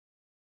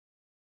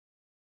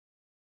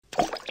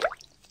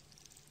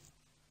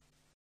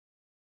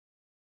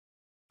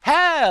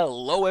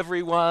Hello,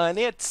 everyone.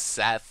 It's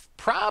Seth,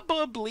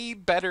 probably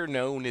better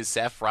known as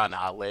Saffron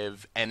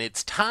Olive, and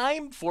it's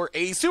time for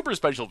a super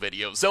special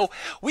video. So,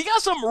 we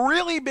got some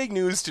really big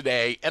news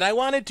today, and I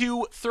wanted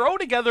to throw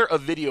together a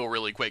video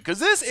really quick because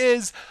this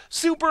is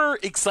super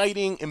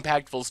exciting,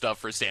 impactful stuff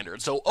for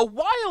Standard. So, a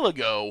while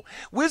ago,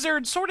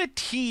 Wizards sort of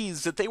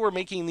teased that they were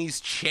making these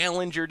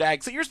challenger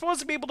decks that you're supposed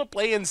to be able to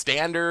play in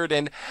Standard,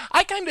 and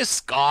I kind of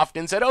scoffed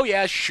and said, oh,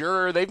 yeah,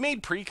 sure, they've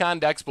made pre-con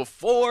decks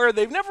before,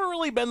 they've never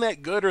really been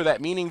that good or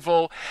that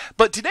meaningful.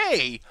 But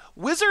today,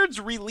 Wizards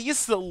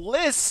released the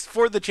lists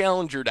for the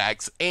challenger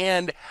decks,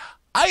 and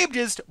I am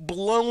just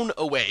blown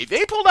away.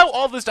 They pulled out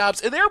all the stops,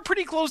 and they're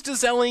pretty close to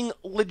selling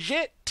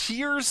legit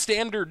tier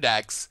standard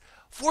decks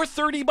for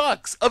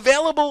 $30,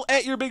 available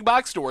at your big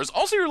box stores,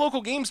 also your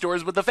local game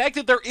stores. But the fact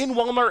that they're in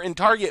Walmart and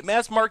Target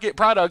mass market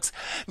products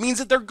means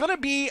that they're going to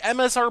be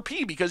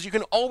MSRP, because you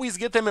can always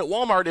get them at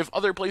Walmart if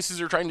other places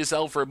are trying to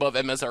sell for above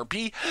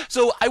MSRP.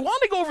 So I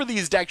want to go over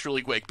these decks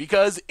really quick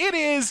because it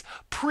is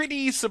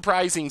pretty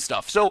surprising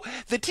stuff. So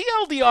the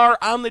TLDR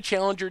on the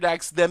challenger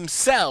decks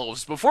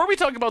themselves, before we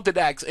talk about the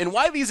decks and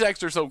why these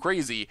decks are so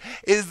crazy,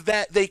 is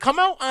that they come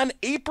out on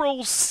April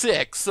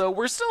 6th, so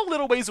we're still a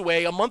little ways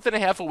away, a month and a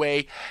half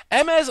away.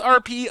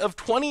 MSRP of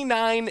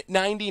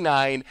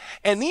 $29.99,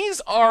 and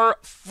these are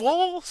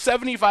full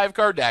 75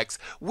 card decks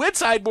with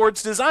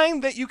sideboards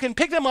designed that you can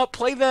pick them up,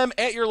 play them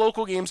at your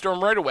local game store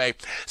right away.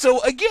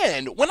 So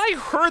again, when I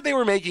heard they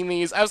were making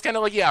these, I was kind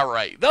of like, yeah,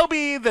 right, they'll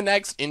be the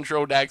next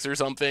intro decks or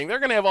something. They're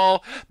gonna have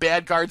all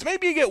bad cards,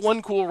 maybe you get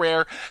one cool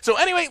rare. So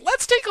anyway,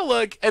 let's take a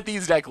look at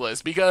these deck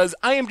lists because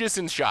I am just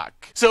in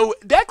shock. So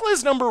deck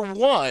list number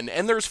 1,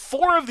 and there's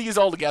 4 of these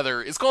all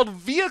together, is called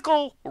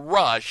Vehicle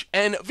Rush,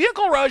 and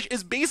Vehicle Rush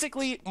is basically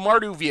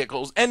Mardu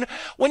vehicles. And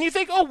when you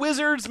think, oh,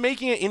 Wizards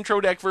making an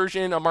intro deck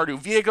version of Mardu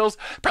vehicles,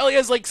 probably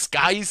has like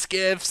Sky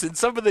Skiffs and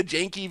some of the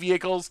janky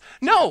vehicles.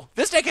 No,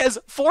 this deck has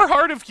 4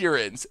 Heart of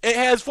Curins. It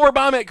has 4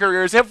 Bombet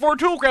Couriers, have 4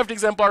 Toolcraft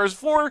Exemplars,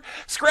 4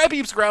 Scrap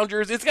Heap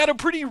Scroungers. It's got a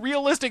pretty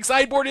realistic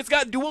sideboard. It's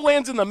got dual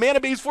lands in the mana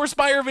base, 4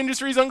 Spire of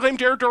Industries, Unclaimed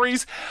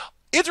Territories.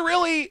 It's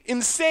really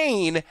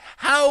insane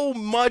how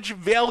much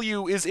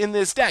value is in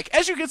this deck.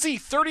 As you can see,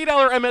 $30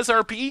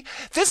 MSRP.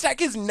 This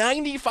deck is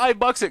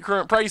 $95 at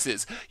current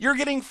prices. You're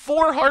getting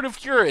 4 Heart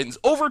of Curins,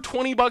 over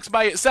 $20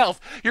 by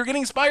itself. You're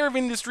getting Spire of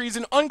Industries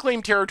and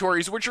Unclaimed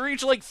Territories, which are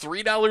each like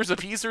 $3 a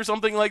piece or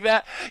something like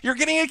that. You're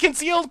getting a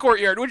Concealed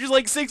Courtyard, which is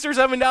like $6 or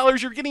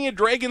 $7. You're getting a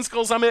Dragon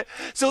Skull Summit.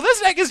 So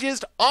this deck is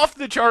just off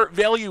the chart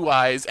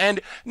value-wise. And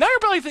now you're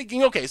probably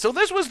thinking, okay, so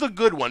this was the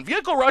good one.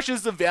 Vehicle Rush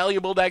is the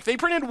valuable deck. They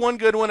printed one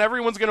good one.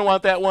 Everyone's going to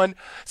want that one.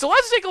 So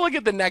let's take a look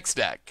at the next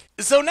deck.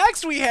 So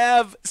next we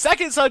have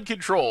Second Sun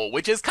Control,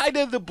 which is kind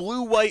of the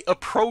blue-white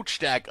approach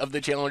deck of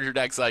the Challenger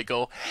deck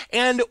cycle.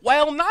 And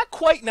while not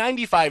quite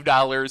 $95,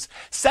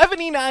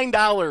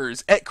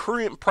 $79 at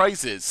current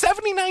prices.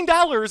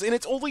 $79 and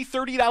it's only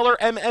 $30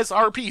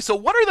 MSRP. So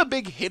what are the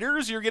big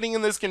hitters you're getting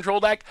in this control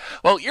deck?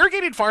 Well,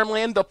 Irrigated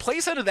Farmland, the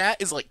playset of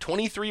that is like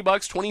 $23,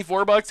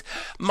 $24.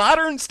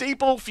 Modern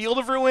staple Field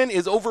of Ruin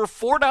is over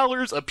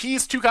 $4 a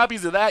piece, 2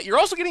 copies of that. You're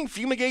also getting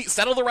Fumigate,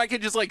 Settle the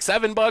Wreckage is like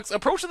 $7.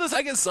 Approach to the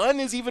Second Sun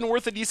is even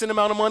worth a decent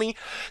amount of money.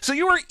 So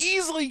you are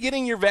easily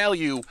getting your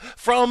value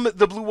from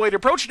the blue-white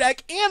approach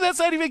deck, and that's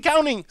not even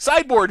counting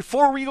sideboard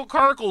for Regal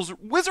Caracles.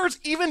 Wizards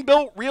even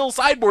built real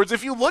sideboards.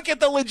 If you look at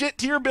the legit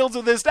tier builds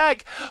of this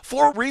deck,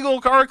 for Regal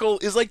Caracal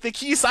is like the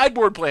key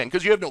sideboard plan,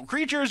 because you have no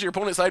creatures, your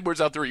opponent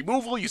sideboards out the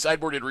removal, you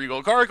sideboarded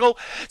Regal Caracal.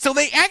 So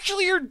they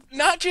actually are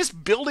not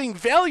just building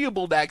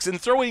valuable decks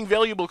and throwing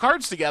valuable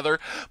cards together,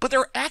 but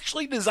they're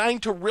actually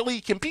designed to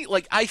really compete.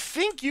 Like, I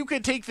think you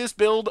could take this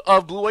build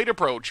of blue-white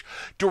approach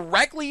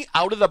directly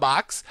out of the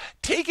box,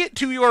 take it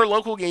to your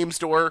local game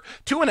store,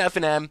 to an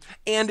F&M,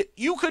 and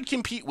you could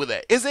compete with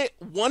it. Is it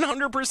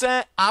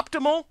 100%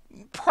 optimal?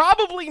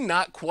 Probably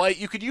not quite.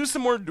 You could use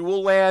some more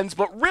dual lands,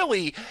 but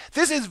really,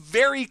 this is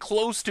very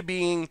close to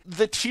being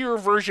the tier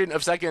version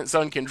of Second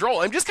Sun Control.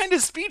 I'm just kind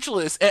of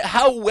speechless at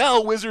how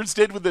well Wizards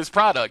did with this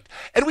product.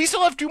 And we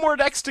still have 2 more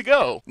decks to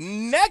go.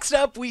 Next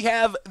up, we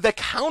have the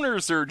Counter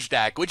Surge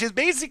deck, which is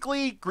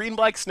basically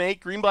Green-Black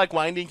Snake, Green-Black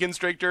Winding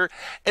Constrictor.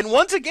 And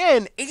once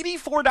again,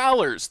 $84,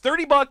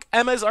 $30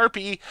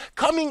 MSRP,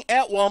 coming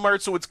at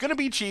Walmart, so it's going to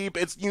be cheap.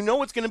 You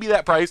know it's going to be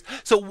that price.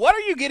 So what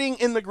are you getting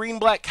in the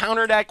Green-Black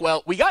Counter deck?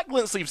 Well, we got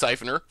Glint Sleeve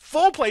Siphoner,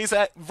 full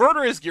playset,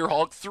 Verderous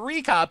Gearhulk,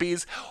 3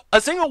 copies. A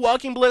single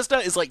Walking Ballista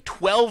is like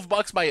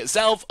 $12 by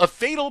itself. A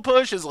Fatal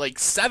Push is like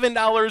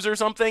 $7 or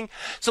something.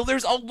 So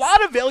there's a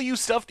lot of value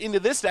stuffed into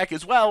this deck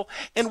as well.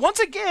 And once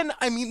again,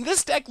 I mean,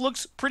 this deck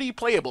looks pretty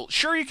playable.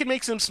 Sure, you can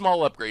make some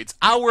small upgrades.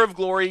 Hour of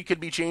Glory could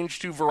be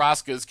changed to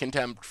Vraska's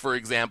Contempt, for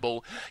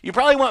example. You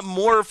probably want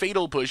more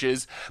Fatal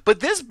Pushes, but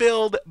this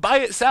build by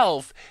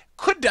itself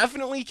could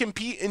definitely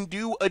compete and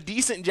do a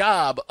decent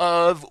job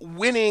of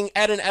winning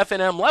at an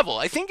FNM level.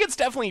 I think it's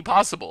definitely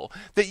possible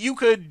that you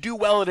could do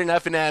well at an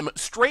FNM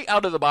straight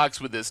out of the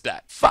box with this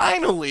deck.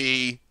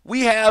 Finally,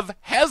 we have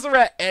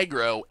Hazoret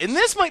Aggro, and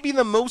this might be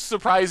the most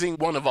surprising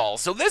one of all.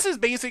 So this is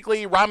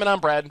basically Ramen on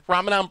Bread,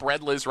 Ramen on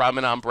Breadless,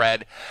 Ramen on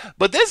Bread,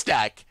 but this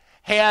deck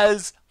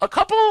has a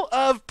couple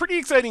of pretty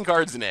exciting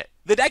cards in it.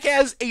 The deck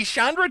has a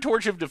Chandra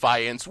Torch of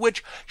Defiance,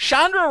 which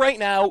Chandra right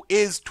now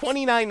is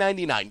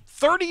 $29.99,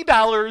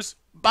 $30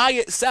 by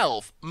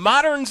itself.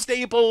 Modern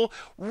staple,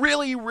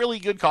 really, really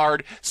good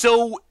card.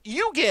 So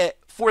you get,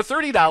 for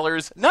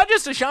 $30, not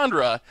just a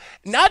Chandra,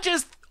 not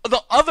just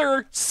the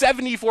other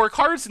 74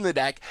 cards in the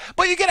deck,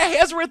 but you get a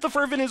Hazoret the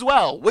Fervent as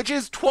well, which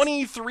is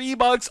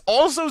 $23,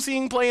 also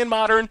seeing play in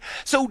Modern.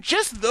 So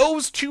just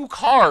those two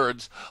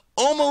cards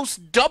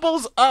almost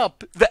doubles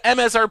up the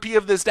MSRP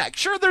of this deck.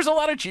 Sure, there's a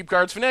lot of cheap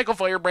cards. Fanatical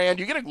Firebrand,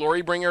 you get a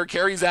Glorybringer,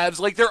 Carry Zevs,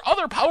 like there are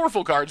other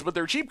powerful cards, but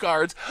they're cheap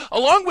cards,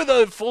 along with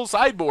a full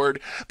sideboard,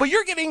 but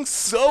you're getting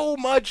so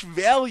much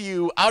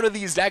value out of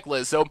these deck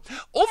lists. So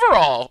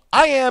overall,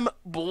 I am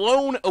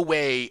blown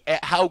away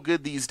at how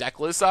good these deck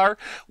lists are.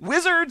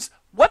 Wizards,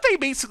 what they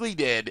basically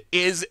did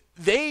is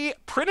they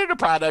printed a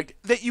product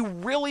that you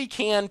really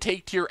can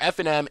take to your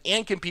FNM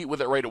and compete with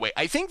it right away.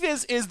 I think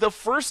this is the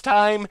first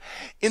time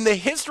in the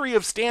history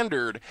of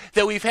Standard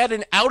that we've had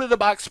an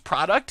out-of-the-box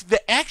product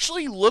that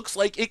actually looks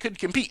like it could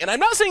compete. And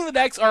I'm not saying the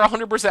decks are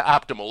 100%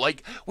 optimal.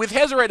 Like with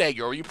Hazoret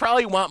Aggro, you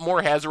probably want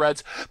more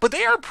Hazorets, but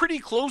they are pretty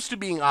close to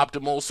being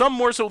optimal, some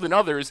more so than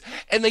others,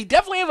 and they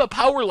definitely have a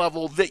power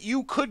level that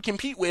you could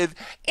compete with.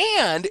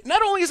 And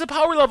not only is the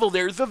power level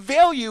there, the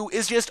value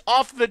is just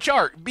off the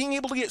chart. Being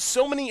able to get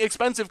so many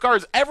expensive cards,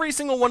 every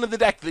single one of the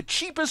deck, the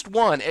cheapest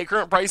one at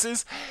current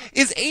prices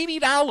is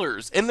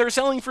 $80, and they're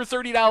selling for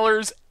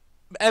 $30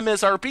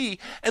 MSRP,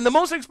 and the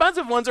most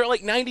expensive ones are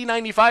like $90,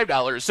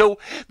 $95. So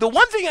the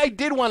one thing I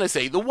did want to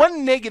say, the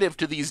one negative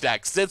to these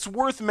decks that's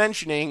worth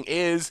mentioning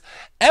is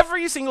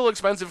every single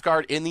expensive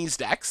card in these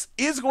decks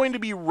is going to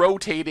be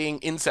rotating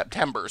in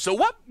September. So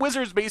what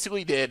Wizards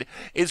basically did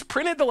is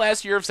printed the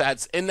last year of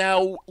sets, and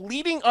now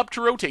leading up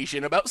to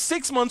rotation, about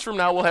 6 months from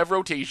now we'll have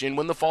rotation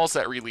when the fall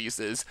set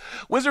releases.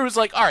 Wizards was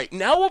like, all right,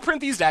 now we'll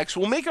print these decks,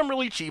 we'll make them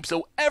really cheap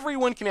so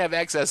everyone can have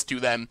access to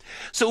them.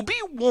 So be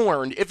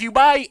warned, if you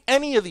buy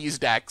any of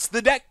these decks,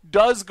 the deck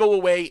does go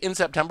away in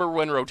September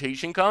when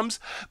rotation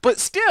comes, but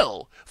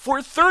still, for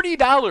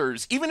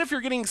 $30, even if you're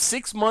getting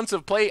 6 months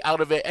of play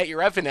out of it at your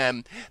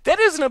FNM, that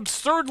is an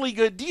absurdly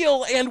good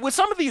deal. And with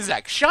some of these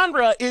decks,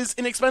 Chandra is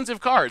an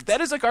expensive card.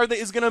 That is a card that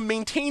is going to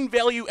maintain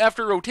value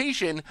after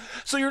rotation,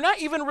 so you're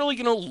not even really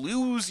going to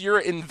lose your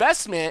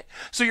investment,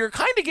 so you're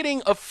kind of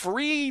getting a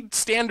free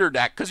Standard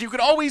deck, because you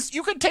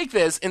could take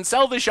this and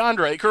sell the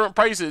Chandra at current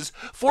prices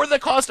for the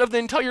cost of the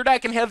entire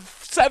deck and have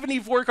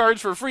 74 cards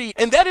for free,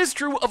 and that is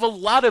true of a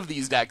lot of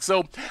these decks.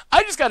 So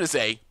I just gotta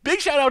say,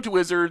 big shout out to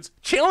Wizards.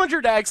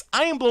 Challenger decks,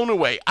 I am blown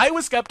away. I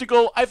was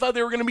skeptical. I thought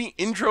they were going to be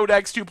intro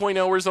decks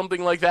 2.0 or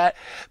something like that,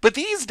 but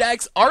these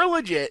decks are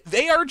legit.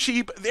 They are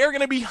cheap. They're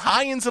going to be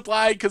high in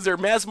supply because they're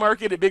mass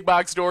market at big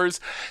box stores.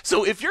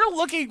 So if you're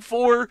looking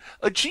for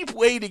a cheap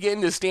way to get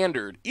into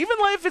Standard, even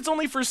if it's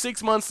only for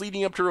 6 months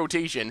leading up to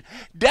rotation,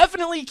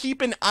 definitely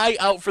keep an eye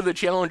out for the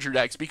Challenger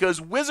decks,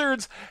 because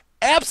Wizards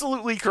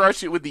absolutely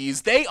crushed it with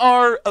these. They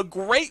are a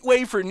great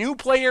way for new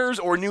players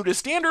or new to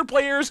Standard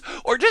players,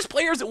 or just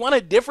players that want a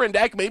different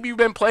deck. Maybe you've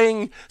been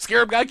playing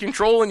Scarab God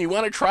Control and you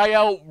want to try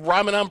out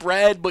Ramen on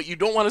Bread, but you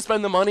don't want to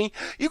spend the money.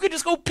 You could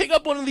just go pick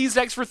up one of these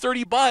decks for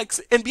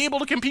 $30 and be able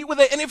to compete with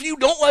it. And if you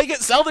don't like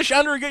it, sell the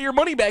Chandra and get your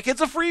money back. It's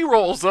a free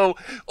roll. So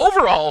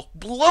overall,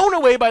 blown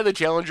away by the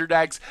Challenger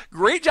decks.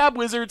 Great job,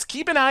 Wizards.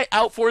 Keep an eye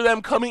out for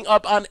them coming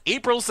up on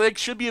April 6th.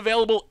 Should be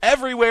available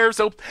everywhere.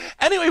 So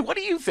anyway, what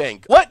do you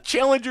think? What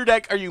Challenger deck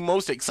are you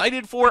most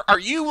excited for? Are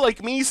you,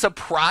 like me,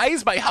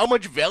 surprised by how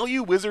much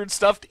value Wizards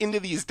stuffed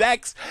into these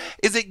decks?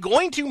 Is it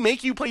going to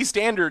make you play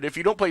Standard if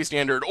you don't play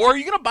Standard? Or are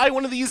you going to buy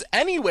one of these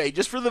anyway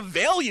just for the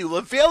value?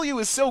 The value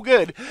is so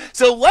good.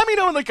 So let me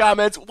know in the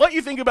comments what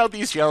you think about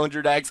these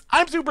Challenger decks.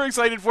 I'm super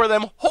excited for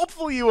them.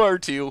 Hopefully you are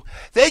too.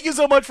 Thank you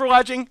so much for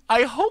watching.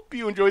 I hope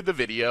you enjoyed the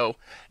video,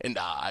 and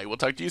I will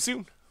talk to you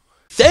soon.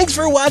 Thanks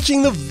for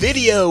watching the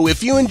video.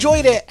 If you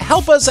enjoyed it,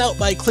 help us out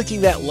by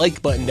clicking that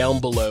like button down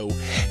below.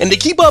 And to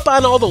keep up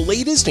on all the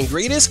latest and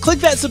greatest, click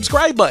that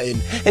subscribe button.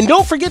 And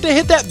don't forget to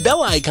hit that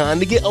bell icon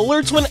to get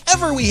alerts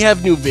whenever we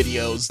have new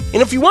videos.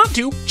 And if you want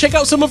to, check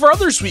out some of our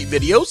other sweet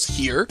videos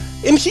here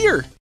and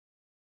here.